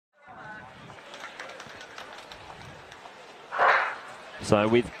So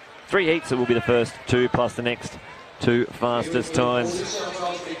with 3 heats, it will be the first 2 plus the next 2 fastest times.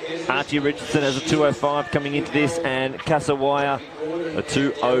 Archie Richardson has a 2:05 coming into this, and Kasawaya a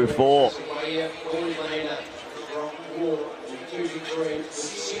 2:04.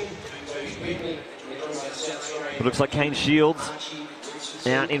 It looks like Kane Shields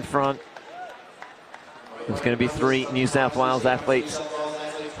out in front. There's going to be 3 New South Wales athletes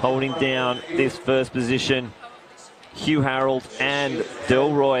holding down this first position. Hugh Harold and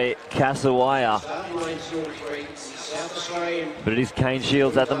Delroy Kasawaya. But it is Kane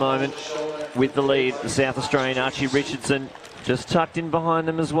Shields at the moment with the lead. The South Australian Archie Richardson just tucked in behind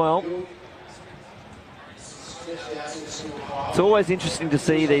them as well. It's always interesting to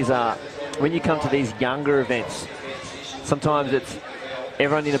see these, when you come to these younger events, sometimes it's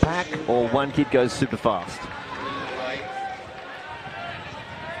everyone in a pack or one kid goes super fast.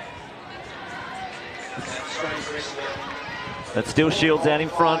 But still Shields out in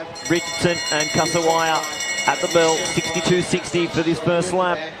front. Richardson and Kasawaya at the bell. 62.60 for this first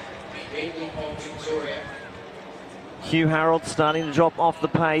lap. Hugh Harold starting to drop off the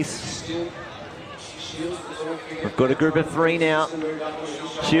pace. We've got a group of 3 now.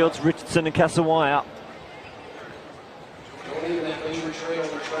 Shields, Richardson and Kasawaya.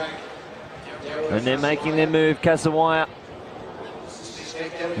 And they're making their move. Kasawaya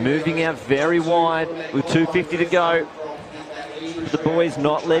moving out very wide with 2:50 to go. The boys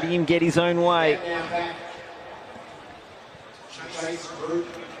not letting him get his own way.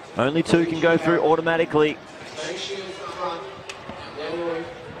 Only 2 can go through automatically.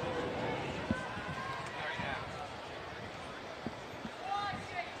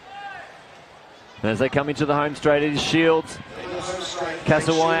 As they come into the home straight, it is Shields,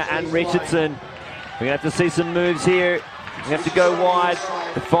 Kasawaya and Richardson. We're going to have to see some moves here. We have to go wide.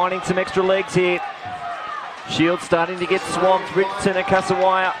 They're finding some extra legs here. Shields starting to get swamped. Richardson and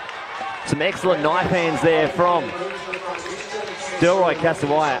Kasawaya. Some excellent knife hands there from Delroy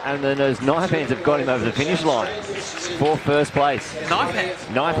Kasawaya, and then those knife hands have got him over the finish line for first place. Knife hands?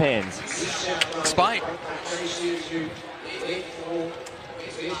 Knife hands. Explain.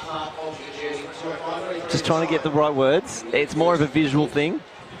 Just trying to get the right words. It's more of a visual thing.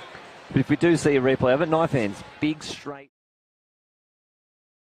 But if we do see a replay of it, knife hands, big straight.